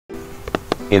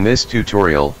In this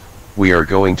tutorial, we are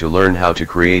going to learn how to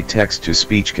create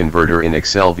text-to-speech converter in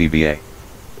Excel VBA.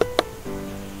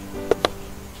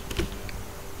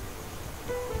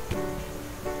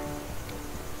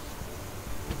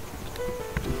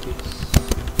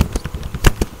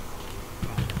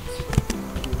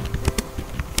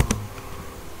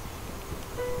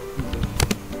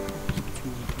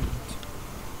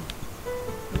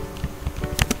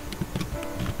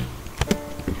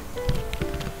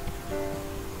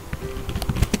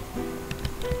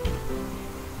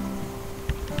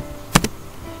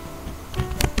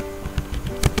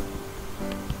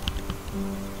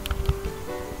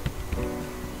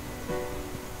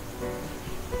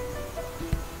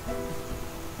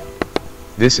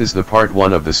 This is the part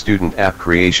 1 of the student app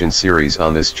creation series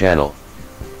on this channel.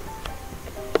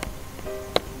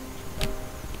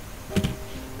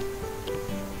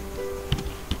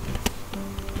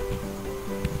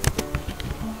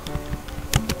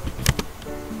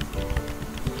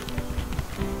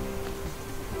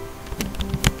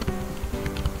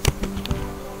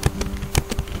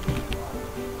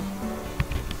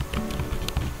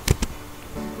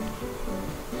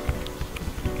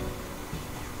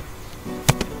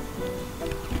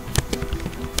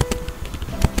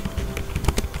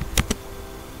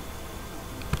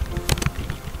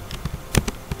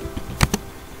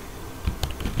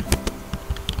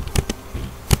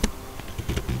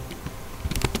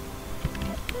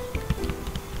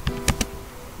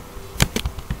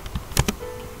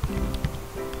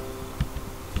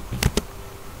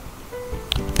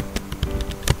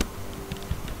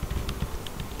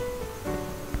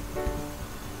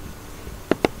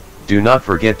 Do not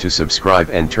forget to subscribe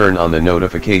and turn on the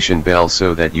notification bell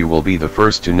so that you will be the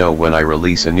first to know when I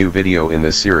release a new video in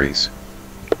this series.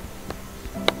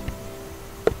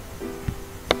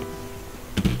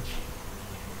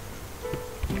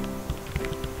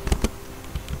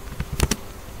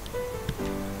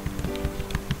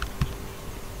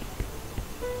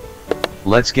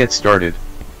 Let's get started.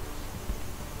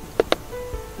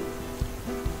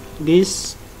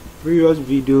 This previous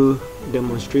video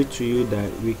demonstrates to you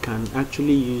that we can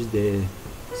actually use the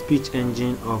speech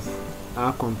engine of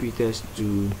our computers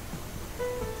to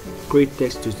create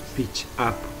text-to-speech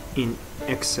app in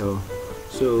Excel.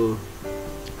 So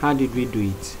how did we do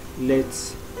it?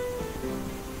 Let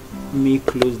me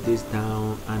close this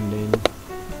down and then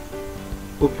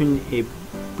open a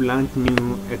blank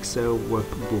new Excel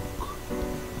workbook.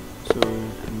 So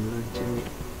I'm launching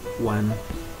one,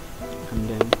 and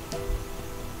then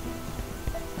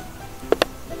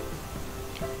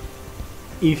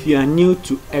if you are new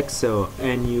to Excel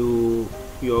and you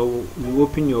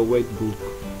open your workbook,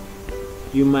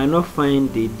 you might not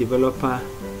find the developer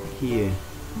here.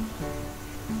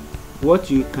 What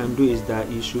you can do is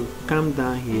that you should come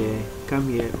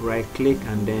here, right click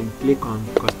and then click on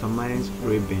customize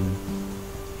ribbon.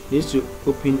 This will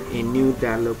open a new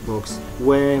dialog box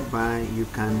whereby you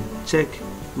can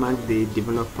mark the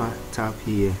developer tab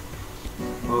here,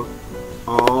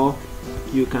 or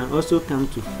you can also come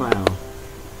to file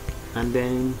and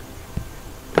then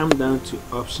come down to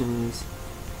options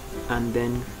and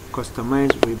then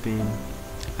customize ribbon,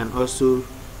 and also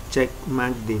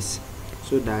mark this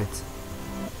so that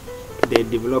the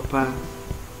developer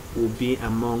will be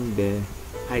among the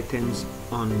items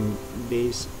on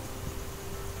this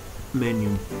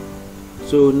menu.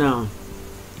 So now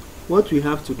what we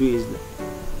have to do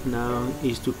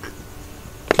is to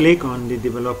click on the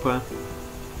developer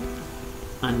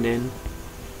and then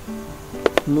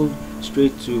move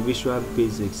straight to Visual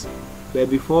Basics. But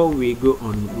before we go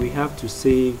on, we have to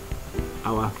save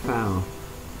our file.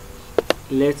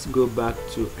 Let's go back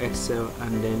to Excel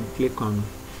and then click on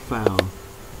File,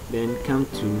 then come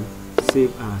to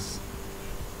Save As.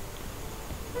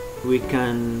 We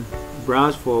can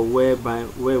browse for where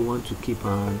we want to keep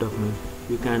our document.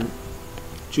 You can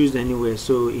choose anywhere.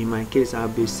 So in my case, I'll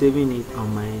be saving it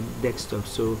on my desktop,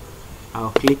 so I'll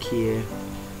click here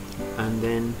and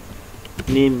then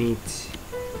name it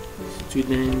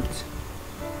student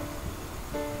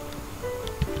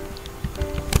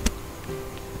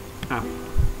app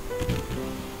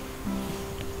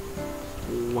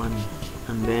 1,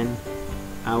 and then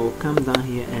I will come down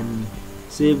here and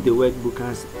save the workbook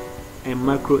as a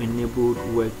macro enabled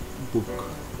workbook.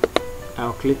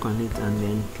 I'll click on it and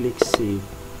then click save.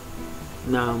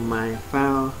 Now my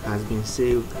file has been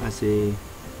saved as a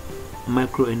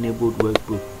macro enabled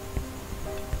workbook.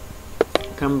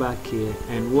 Come back here,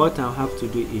 and what I'll have to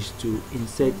do is to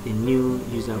insert a new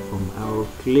user form. I'll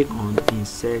click on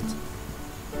insert,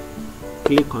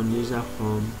 click on user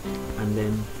form, and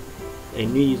then a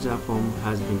new user form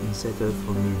has been inserted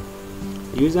for me.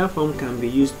 User form can be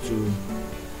used to,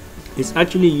 it's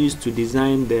actually used to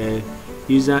design the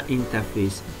user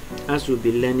interface. As we'll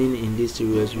be learning in this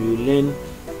series, we will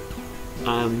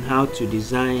learn how to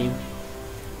design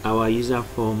our user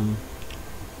form,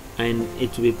 and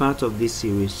it will be part of this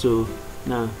series. So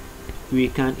now we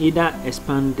can either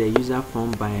expand the user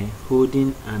form by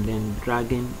holding and then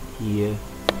dragging here,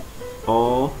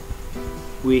 or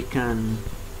we can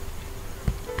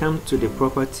come to the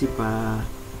property bar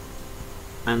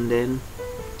and then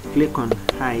click on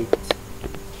height.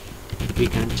 We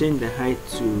can change the height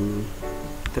to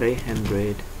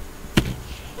 300,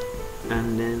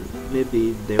 and then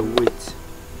maybe the width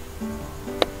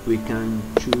we can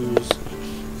choose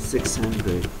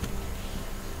 600.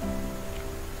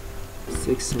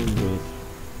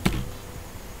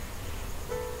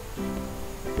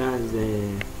 That's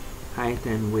the height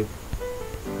and width.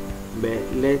 But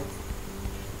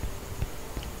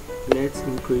let's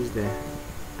increase the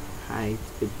height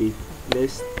a bit.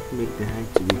 Let's make the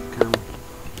height to become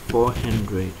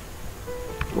 400.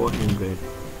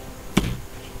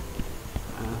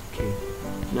 Okay,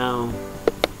 now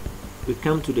we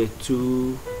come to the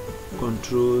two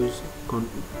controls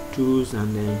tools,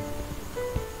 and then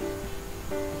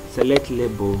select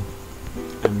label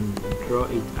and draw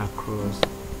it across.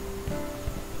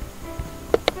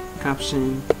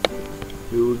 Caption,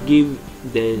 we will give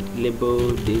the label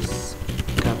this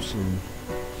caption.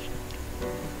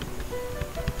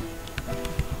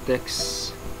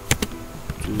 Text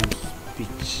to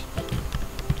speech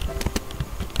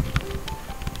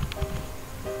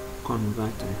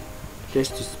converter,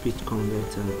 text to speech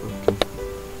converter. Okay,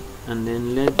 and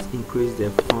then let's increase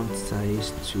the font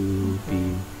size to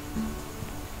be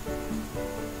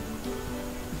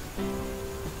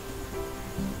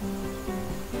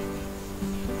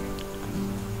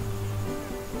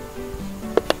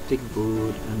take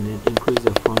bold, and then increase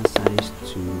the font size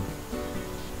to,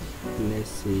 let's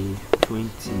say,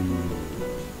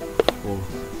 24.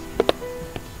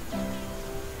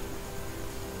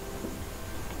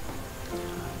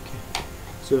 Okay,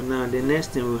 so now the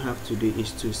next thing we have to do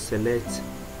is to select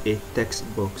a text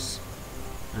box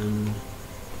and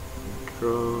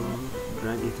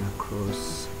drag it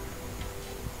across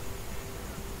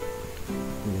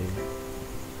there.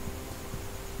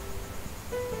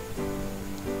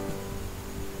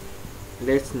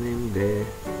 Let's name the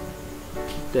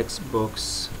text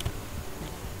box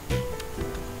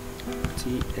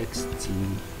txt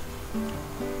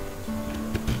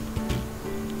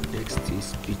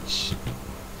speech,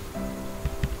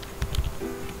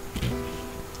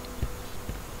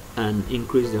 and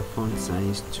increase the font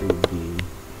size to be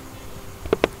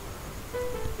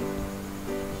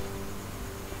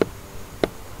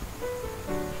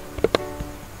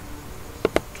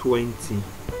 20.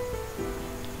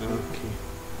 Okay,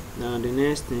 now the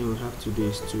next thing we have to do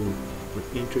is to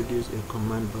introduce a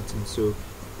command button. So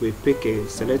we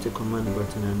select a command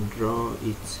button and draw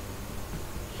it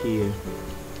here,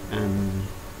 and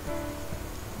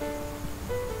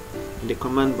the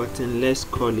command button, let's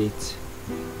give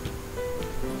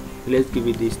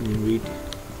it this name, read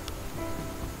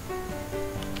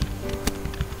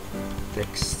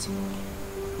text,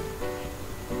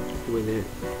 with a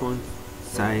font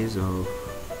size of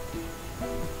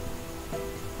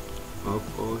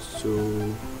also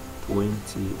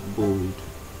 20, bold,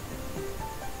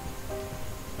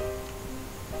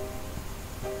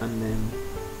 and then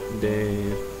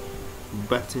the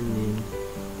button name,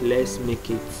 let's make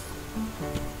it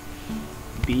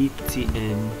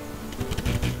BTN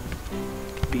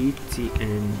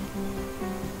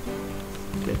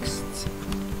text.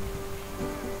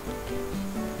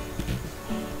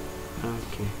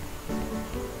 Okay,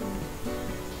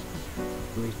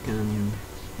 we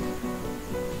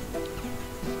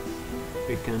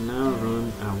can now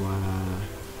run our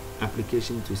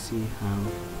application to see how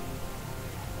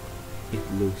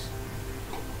it looks.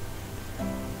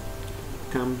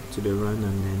 Come to the run,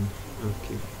 and then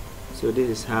okay, so this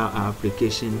is how our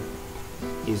application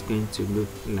is going to look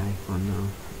like for now.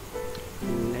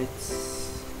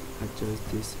 Let's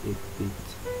adjust this a bit,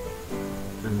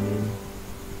 and then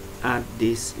add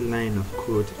this line of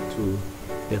code to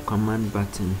the command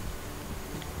button.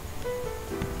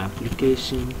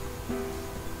 Application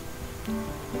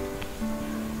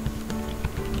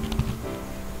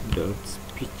dot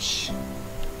speech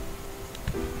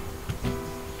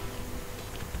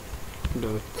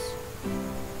dot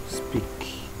speak.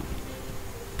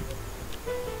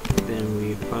 Then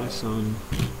we pass on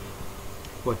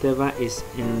whatever is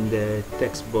in the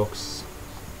text box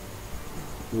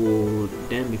will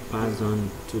then be passed on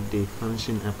to the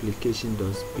function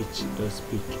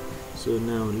application.speech.speak. So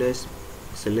now let's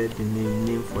select the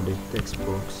name for the text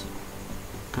box,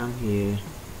 come here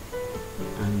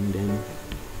and then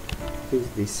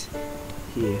paste this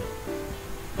here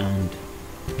and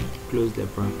close the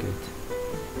bracket.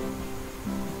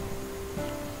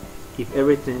 If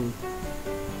everything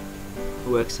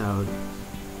works out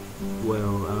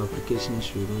well, our application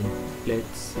should run.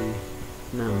 Let's see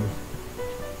now.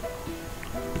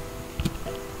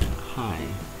 Hi.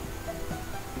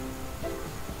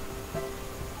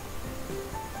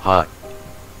 Hi.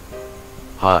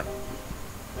 Hi.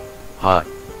 Hi.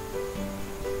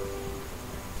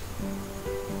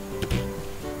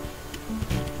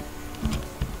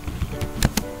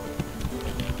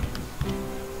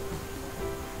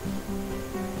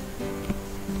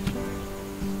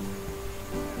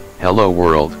 Hello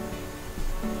world.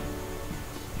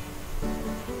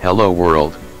 Hello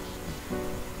world.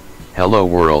 Hello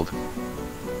world.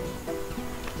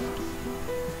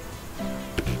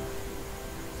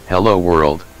 Hello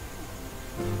world.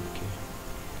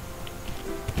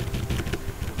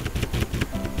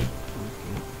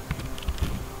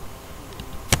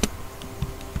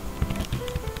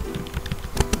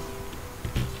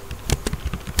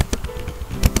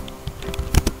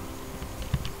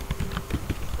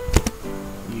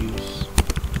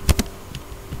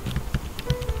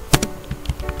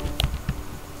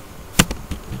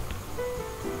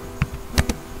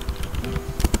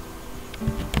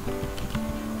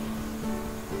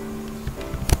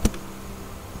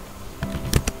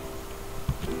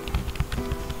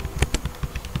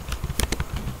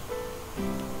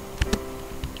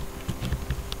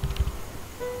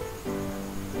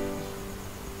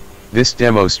 This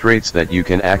demonstrates that you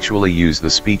can actually use the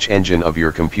speech engine of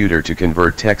your computer to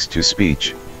convert text to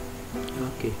speech.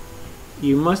 Okay,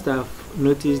 you must have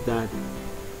noticed that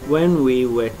when we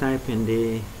were typing,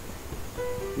 the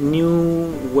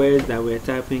new words that we're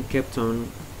typing kept on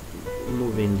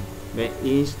moving, but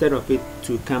instead of it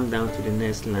to come down to the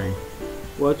next line,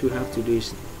 what we have to do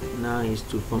now is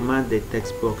to format the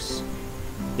text box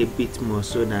a bit more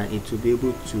so that it will be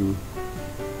able to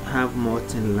have more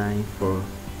thin line for,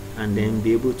 and then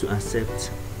be able to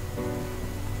accept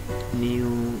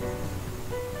new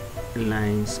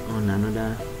lines on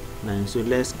another line. So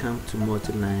let's come to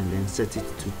multi-line and then set it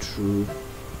to true,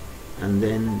 and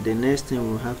then the next thing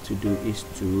we'll have to do is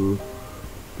to,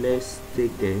 let's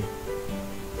take the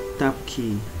tab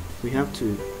key. We have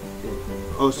to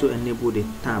also enable the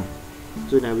tab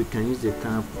so that we can use the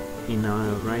tab in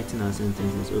our writing our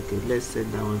sentences. Okay, let's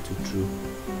set that one to true,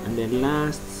 and the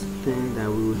last thing that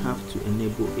we will have to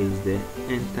enable is the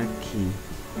enter key.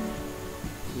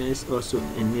 Let's also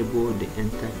enable the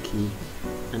enter key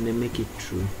and then make it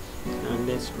true, and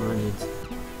let's run it.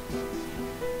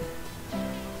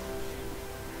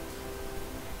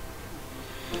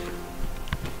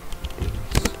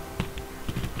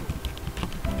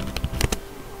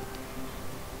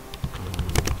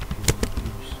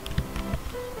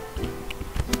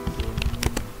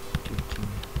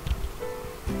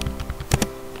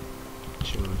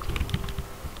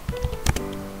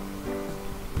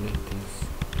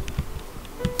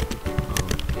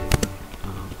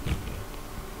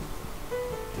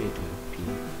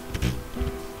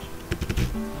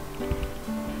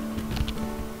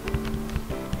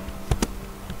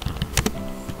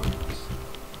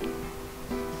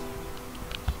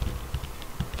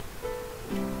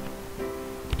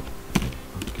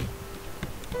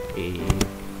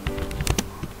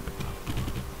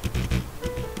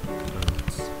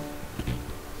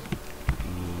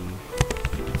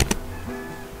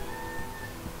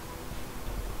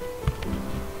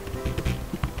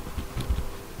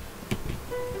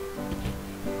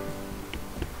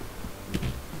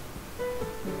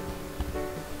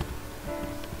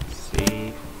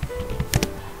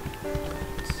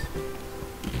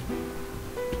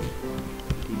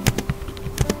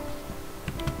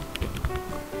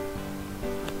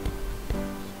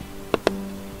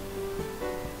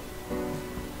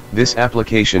 This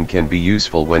application can be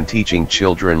useful when teaching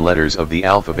children letters of the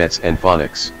alphabets and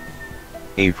phonics.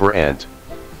 A for ant,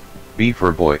 B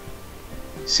for boy,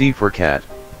 C for cat,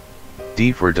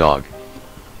 D for dog.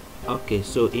 Okay,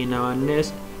 so in our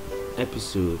next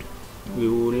episode we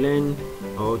will learn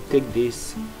or take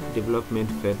this development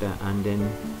further and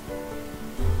then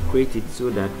create it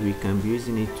so that we can be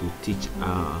using it to teach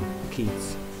our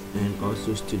kids and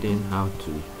also students how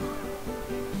to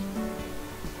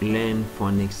learn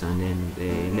phonics and then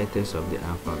the letters of the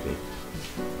alphabet.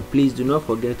 Please do not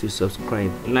forget to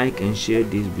subscribe, like and share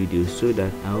this video so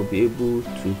that I'll be able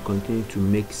to continue to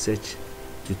make such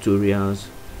tutorials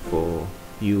for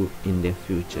you in the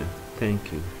future.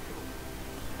 Thank you.